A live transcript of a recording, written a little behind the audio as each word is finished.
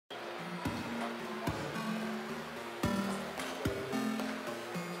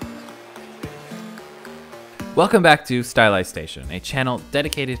Welcome back to Stylized, a channel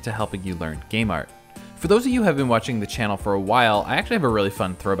dedicated to helping you learn game art. For those of you who have been watching the channel for a while, I actually have a really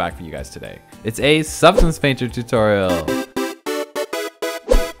fun throwback for you guys today. It's a Substance Painter tutorial. The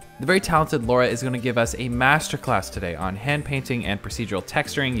very talented Laura is going to give us a masterclass today on hand painting and procedural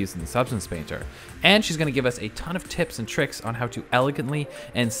texturing using the Substance Painter. And she's going to give us a ton of tips and tricks on how to elegantly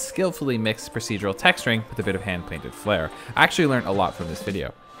and skillfully mix procedural texturing with a bit of hand painted flair. I actually learned a lot from this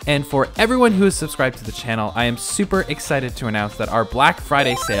video. And for everyone who is subscribed to the channel, I am super excited to announce that our Black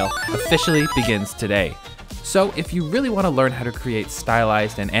Friday sale officially begins today. So if you really want to learn how to create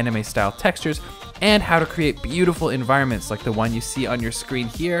stylized and anime style textures and how to create beautiful environments like the one you see on your screen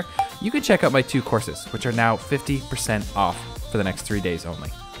here, you can check out my 2 courses, which are now 50% off for the next 3 days only.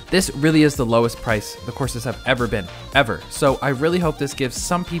 This really is the lowest price the courses have ever been, ever. So I really hope this gives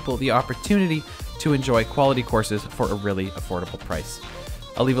some people the opportunity to enjoy quality courses for a really affordable price.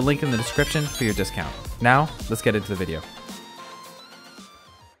 I'll leave a link in the description for your discount. Now, let's get into the video.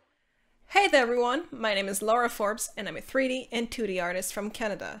 Hey there everyone, my name is Laura Forbes and I'm a 3D and 2D artist from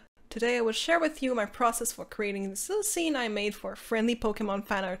Canada. Today I will share with you my process for creating this little scene I made for a friendly Pokemon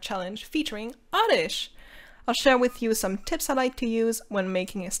fan art challenge featuring Oddish. I'll share with you some tips I like to use when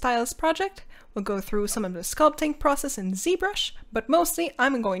making a stylus project. We'll go through some of the sculpting process in ZBrush, but mostly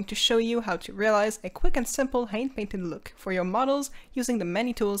I'm going to show you how to realize a quick and simple hand-painted look for your models using the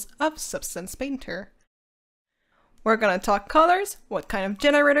many tools of Substance Painter. We're gonna talk colors, what kind of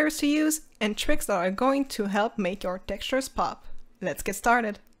generators to use, and tricks that are going to help make your textures pop. Let's get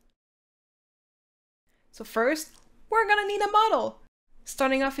started. So first, we're gonna need a model.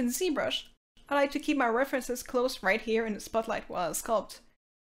 Starting off in ZBrush, I like to keep my references close right here in the spotlight while I sculpt.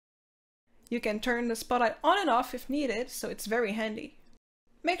 You can turn the spotlight on and off if needed, so it's very handy.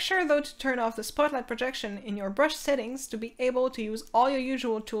 Make sure though to turn off the spotlight projection in your brush settings to be able to use all your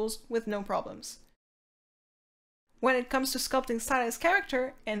usual tools with no problems. When it comes to sculpting stylized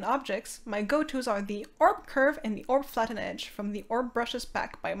character and objects, my go-tos are the Orb Curve and the Orb Flatten Edge from the Orb Brushes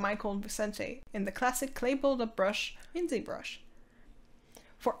pack by Michael Vicente in the classic clay build-up brush in ZBrush.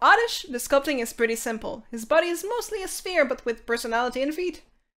 For Oddish, the sculpting is pretty simple. His body is mostly a sphere but with personality and feet.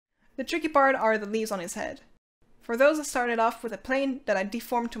 The tricky part are the leaves on his head. For those I started off with a plane that I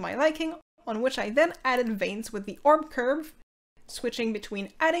deformed to my liking, on which I then added veins with the Orb Curve, switching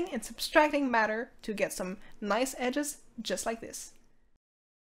between adding and subtracting matter to get some nice edges just like this.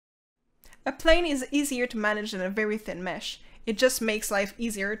 A plane is easier to manage than a very thin mesh. It just makes life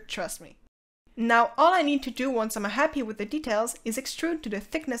easier, trust me. Now all I need to do once I'm happy with the details is extrude to the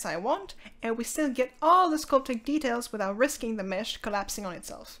thickness I want, and we still get all the sculpting details without risking the mesh collapsing on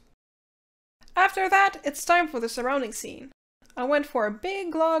itself. After that, it's time for the surrounding scene. I went for a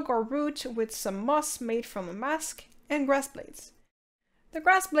big log or root with some moss made from a mask and grass blades. The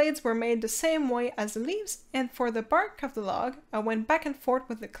grass blades were made the same way as the leaves, and for the bark of the log, I went back and forth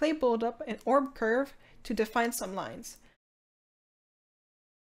with the clay build-up and orb curve to define some lines.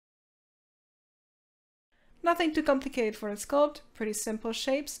 Nothing too complicated for the sculpt, pretty simple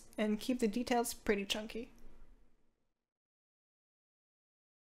shapes, and keep the details pretty chunky.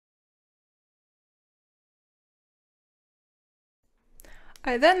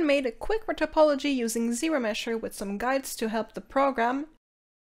 I then made a quick topology using ZeroMesher with some guides to help the program,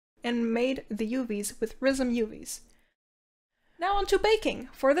 and made the UVs with Prism UVs. Now on to baking.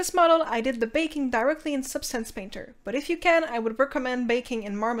 For this model I did the baking directly in Substance Painter, but if you can I would recommend baking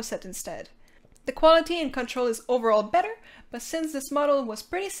in Marmoset instead. The quality and control is overall better, but since this model was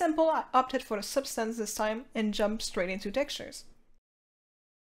pretty simple I opted for the Substance this time and jumped straight into textures.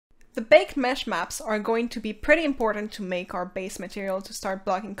 The baked mesh maps are going to be pretty important to make our base material to start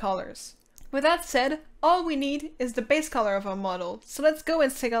blocking colors. With that said, all we need is the base color of our model, so let's go and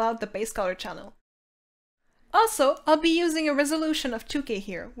single out the base color channel. Also, I'll be using a resolution of 2K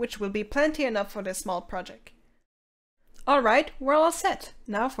here, which will be plenty enough for this small project. Alright, we're all set.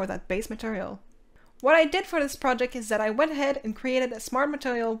 Now for that base material. What I did for this project is that I went ahead and created a smart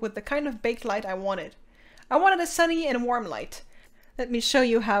material with the kind of baked light I wanted. I wanted a sunny and warm light. Let me show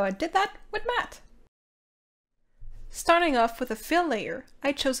you how I did that with matte. Starting off with a fill layer,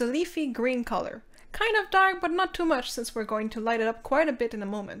 I chose a leafy green color. Kind of dark, but not too much since we're going to light it up quite a bit in a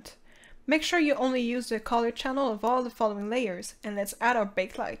moment. Make sure you only use the color channel of all the following layers, and let's add our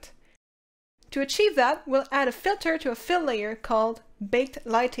baked light. To achieve that, we'll add a filter to a fill layer called Baked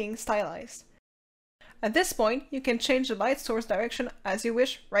Lighting Stylized. At this point, you can change the light source direction as you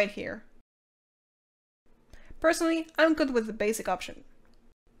wish right here. Personally, I'm good with the basic option.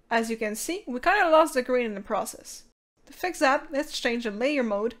 As you can see, we kinda lost the green in the process. To fix that, let's change the layer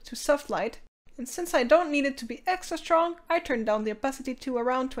mode to soft light, and since I don't need it to be extra strong, I turned down the opacity to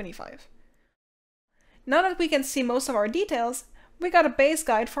around 25. Now that we can see most of our details, we got a base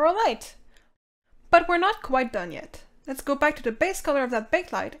guide for our light. But we're not quite done yet. Let's go back to the base color of that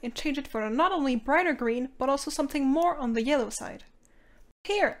backlight and change it for a not only brighter green, but also something more on the yellow side.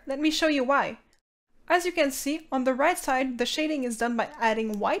 Here, let me show you why. As you can see, on the right side, the shading is done by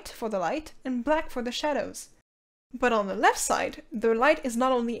adding white for the light and black for the shadows. But on the left side, the light is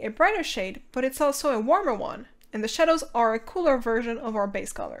not only a brighter shade, but it's also a warmer one, and the shadows are a cooler version of our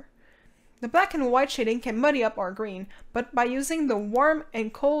base color. The black and white shading can muddy up our green, but by using the warm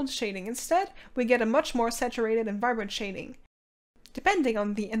and cold shading instead, we get a much more saturated and vibrant shading. Depending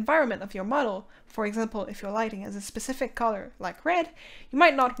on the environment of your model, for example, if your lighting has a specific color, like red, you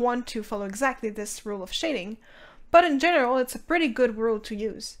might not want to follow exactly this rule of shading, but in general it's a pretty good rule to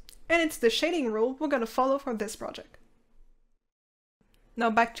use. And it's the shading rule we're going to follow for this project.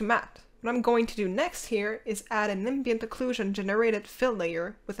 Now back to matte. What I'm going to do next here is add an ambient occlusion generated fill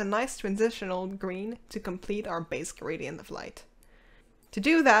layer with a nice transitional green to complete our base gradient of light. To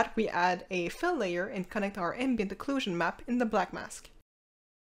do that, we add a fill layer and connect our ambient occlusion map in the black mask.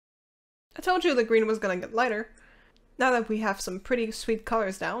 I told you the green was gonna get lighter. Now that we have some pretty sweet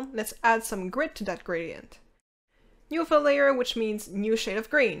colors down, let's add some grit to that gradient. New fill layer, which means new shade of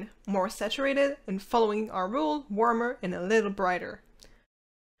green, more saturated and following our rule, warmer and a little brighter.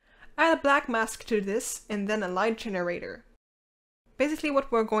 Add a black mask to this and then a light generator. Basically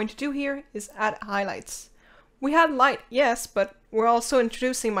what we're going to do here is add highlights. We had light, yes, but we're also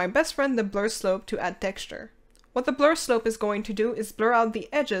introducing my best friend the blur slope to add texture. What the blur slope is going to do is blur out the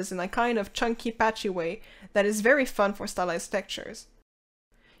edges in a kind of chunky patchy way that is very fun for stylized textures.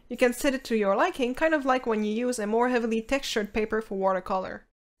 You can set it to your liking, kind of like when you use a more heavily textured paper for watercolor.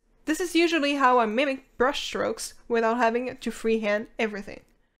 This is usually how I mimic brush strokes without having to freehand everything.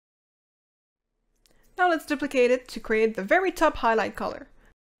 Now let's duplicate it to create the very top highlight color.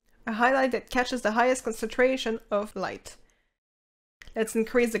 A highlight that catches the highest concentration of light. Let's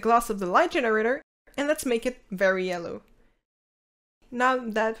increase the gloss of the light generator and let's make it very yellow. Now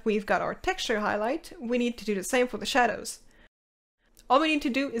that we've got our texture highlight, we need to do the same for the shadows. All we need to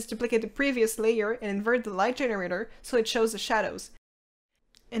do is duplicate the previous layer and invert the light generator so it shows the shadows.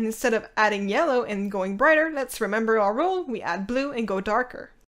 And instead of adding yellow and going brighter, let's remember our rule, we add blue and go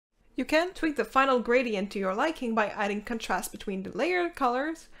darker. You can tweak the final gradient to your liking by adding contrast between the layer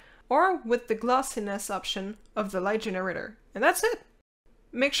colors or with the glossiness option of the light generator. And that's it!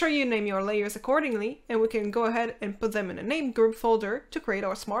 Make sure you name your layers accordingly, and we can go ahead and put them in a name group folder to create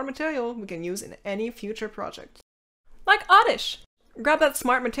our smart material we can use in any future project. Like Oddish! Grab that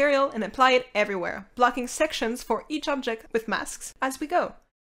smart material and apply it everywhere, blocking sections for each object with masks as we go.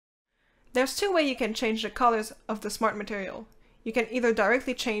 There's two ways you can change the colors of the smart material. You can either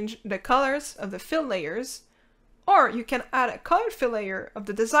directly change the colors of the fill layers, or you can add a colored fill layer of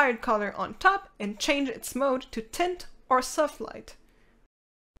the desired color on top and change its mode to tint or soft light.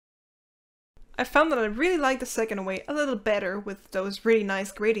 I found that I really like the second way a little better with those really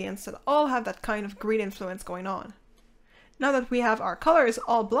nice gradients that all have that kind of green influence going on. Now that we have our colors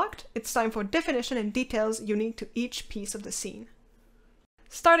all blocked, it's time for definition and details unique to each piece of the scene.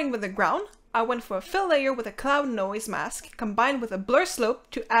 Starting with the ground, I went for a fill layer with a cloud noise mask combined with a blur slope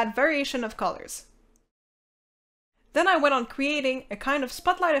to add variation of colors. Then I went on creating a kind of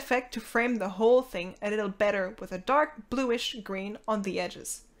spotlight effect to frame the whole thing a little better with a dark bluish green on the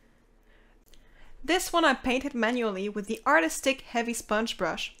edges. This one I painted manually with the Artistic Heavy Sponge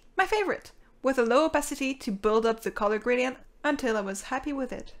brush, my favorite, with a low opacity to build up the color gradient until I was happy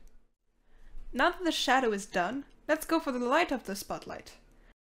with it. Now that the shadow is done, let's go for the light of the spotlight.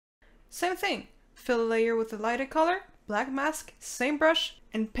 Same thing, fill a layer with a lighter color, black mask, same brush,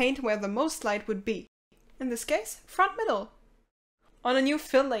 and paint where the most light would be. In this case, front middle. On a new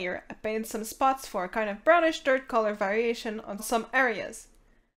fill layer, I painted some spots for a kind of brownish dirt color variation on some areas.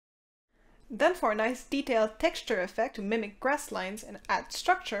 Then for a nice detailed texture effect to mimic grass lines and add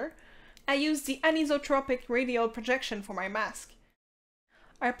structure, I used the anisotropic radial projection for my mask.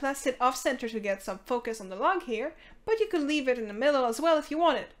 I placed it off-center to get some focus on the log here, but you could leave it in the middle as well if you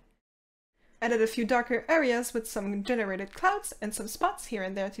wanted. Added a few darker areas with some generated clouds and some spots here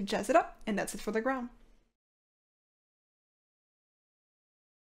and there to jazz it up, and that's it for the ground.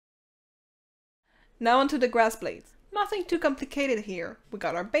 Now onto the grass blades. Nothing too complicated here. We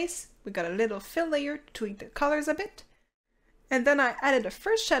got our base, we got a little fill layer to tweak the colors a bit, and then I added a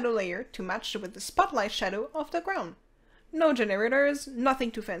first shadow layer to match with the spotlight shadow of the ground. No generators, nothing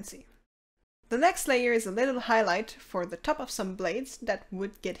too fancy. The next layer is a little highlight for the top of some blades that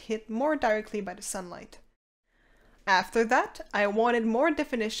would get hit more directly by the sunlight. After that, I wanted more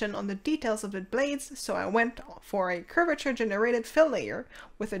definition on the details of the blades, so I went for a curvature generated fill layer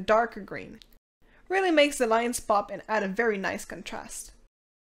with a darker green. really makes the lines pop and add a very nice contrast.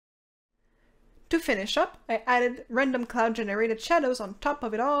 To finish up, I added random cloud generated shadows on top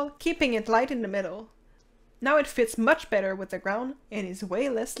of it all, keeping it light in the middle. Now it fits much better with the ground and is way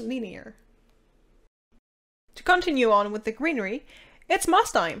less linear. To continue on with the greenery, it's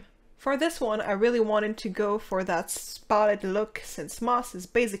moss time! For this one, I really wanted to go for that spotted look since moss is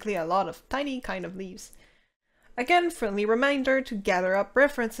basically a lot of tiny kind of leaves. Again, friendly reminder to gather up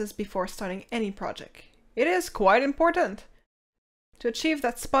references before starting any project. It is quite important! To achieve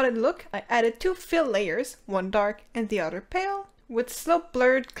that spotted look, I added 2 fill layers, one dark and the other pale, with slope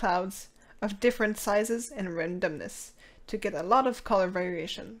blurred clouds of different sizes and randomness to get a lot of color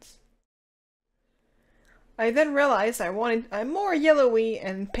variations. I then realized I wanted a more yellowy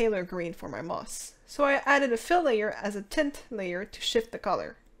and paler green for my moss, so I added a fill layer as a tint layer to shift the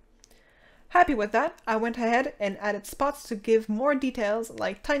color. Happy with that, I went ahead and added spots to give more details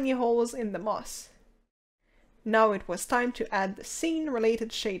like tiny holes in the moss. Now it was time to add the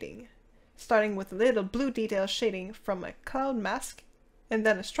scene-related shading, starting with a little blue detail shading from a cloud mask, and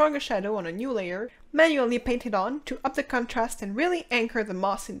then a stronger shadow on a new layer, manually painted on to up the contrast and really anchor the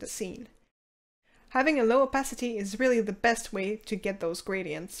moss in the scene. Having a low opacity is really the best way to get those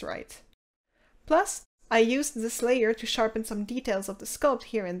gradients right. Plus, I used this layer to sharpen some details of the sculpt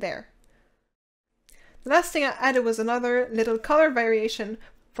here and there. The last thing I added was another little color variation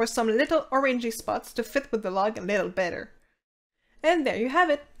for some little orangey spots to fit with the log a little better. And there you have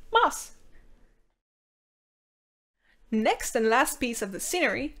it, moss! Next and last piece of the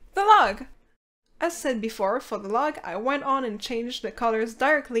scenery, the log! As said before, for the log I went on and changed the colors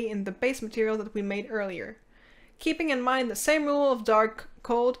directly in the base material that we made earlier, keeping in mind the same rule of dark,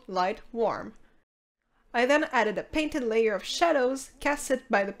 cold, light, warm. I then added a painted layer of shadows casted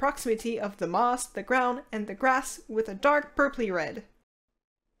by the proximity of the moss, the ground, and the grass with a dark purpley red.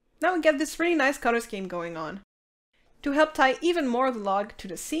 Now we get this really nice color scheme going on. To help tie even more of the log to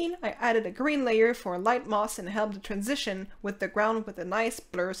the scene, I added a green layer for light moss and help the transition with the ground with a nice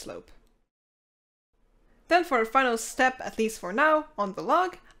blur slope. Then for the final step, at least for now, on the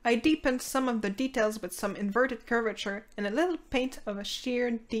log, I deepened some of the details with some inverted curvature and a little paint of a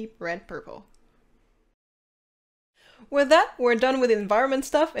sheer deep red purple. With that, we're done with environment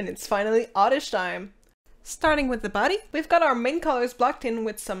stuff and it's finally oddish time! Starting with the body, we've got our main colors blocked in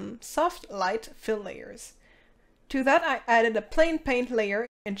with some soft, light fill layers. To that I added a plain paint layer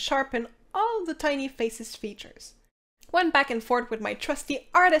and sharpened all the tiny faces features. Went back and forth with my trusty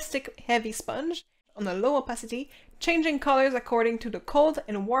artistic heavy sponge on a low opacity, changing colors according to the cold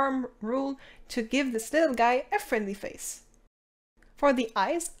and warm rule to give this little guy a friendly face. For the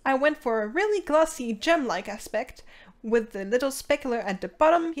eyes, I went for a really glossy gem-like aspect with the little specular at the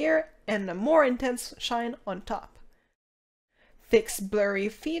bottom here and a more intense shine on top. Fixed blurry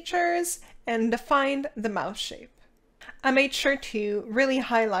features and defined the mouth shape. I made sure to really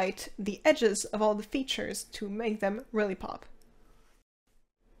highlight the edges of all the features to make them really pop.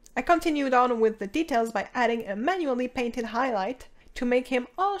 I continued on with the details by adding a manually painted highlight to make him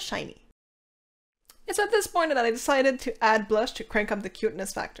all shiny. It's at this point that I decided to add blush to crank up the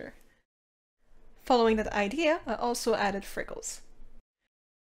cuteness factor. Following that idea, I also added freckles.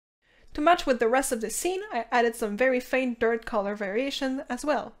 To match with the rest of the scene, I added some very faint dirt color variation as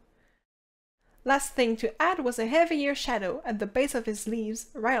well. Last thing to add was a heavier shadow at the base of his leaves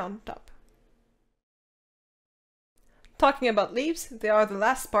right on top. Talking about leaves, they are the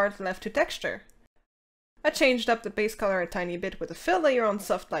last part left to texture. I changed up the base color a tiny bit with a fill layer on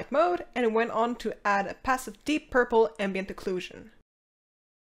soft light mode and went on to add a pass of deep purple ambient occlusion.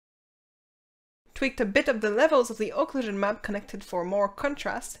 Tweaked a bit of the levels of the occlusion map connected for more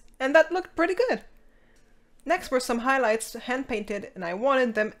contrast, and that looked pretty good. Next were some highlights hand painted and I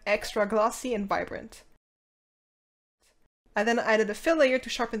wanted them extra glossy and vibrant. I then added a fill layer to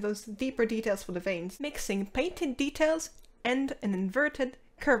sharpen those deeper details for the veins, mixing painted details and an inverted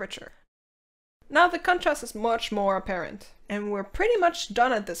curvature. Now the contrast is much more apparent, and we're pretty much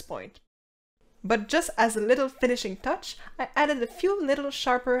done at this point. But just as a little finishing touch, I added a few little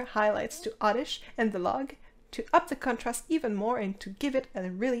sharper highlights to Oddish and the log to up the contrast even more and to give it a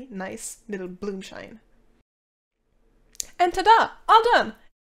really nice little bloom shine. And ta-da! All done!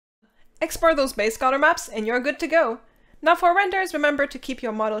 Export those base color maps and you're good to go. Now for renders, remember to keep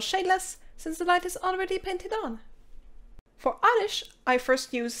your model shadeless since the light is already painted on. For Oddish, I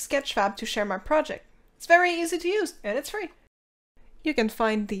first used Sketchfab to share my project. It's very easy to use and it's free. You can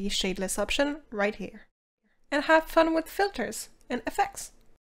find the shadeless option right here. And have fun with filters and effects.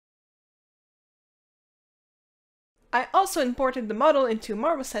 I also imported the model into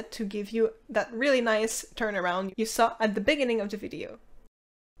Marmoset to give you that really nice turnaround you saw at the beginning of the video.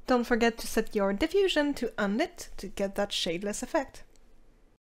 Don't forget to set your diffusion to unlit to get that shadeless effect.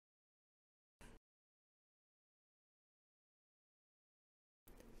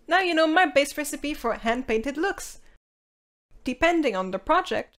 Now you know my base recipe for hand-painted looks. Depending on the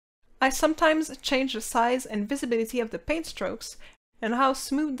project, I sometimes change the size and visibility of the paint strokes and how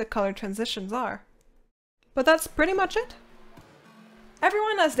smooth the color transitions are. But that's pretty much it.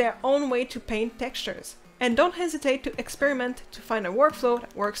 Everyone has their own way to paint textures, and don't hesitate to experiment to find a workflow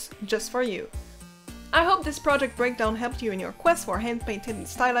that works just for you. I hope this project breakdown helped you in your quest for hand-painted and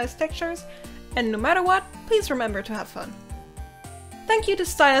stylized textures, and no matter what, please remember to have fun. Thank you to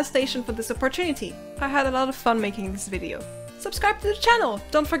Artstation for this opportunity. I had a lot of fun making this video. Subscribe to the channel,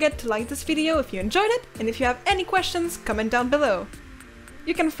 don't forget to like this video if you enjoyed it, and if you have any questions, comment down below.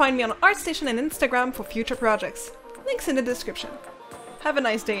 You can find me on Artstation and Instagram for future projects. Links in the description. Have a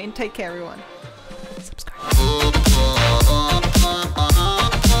nice day and take care everyone.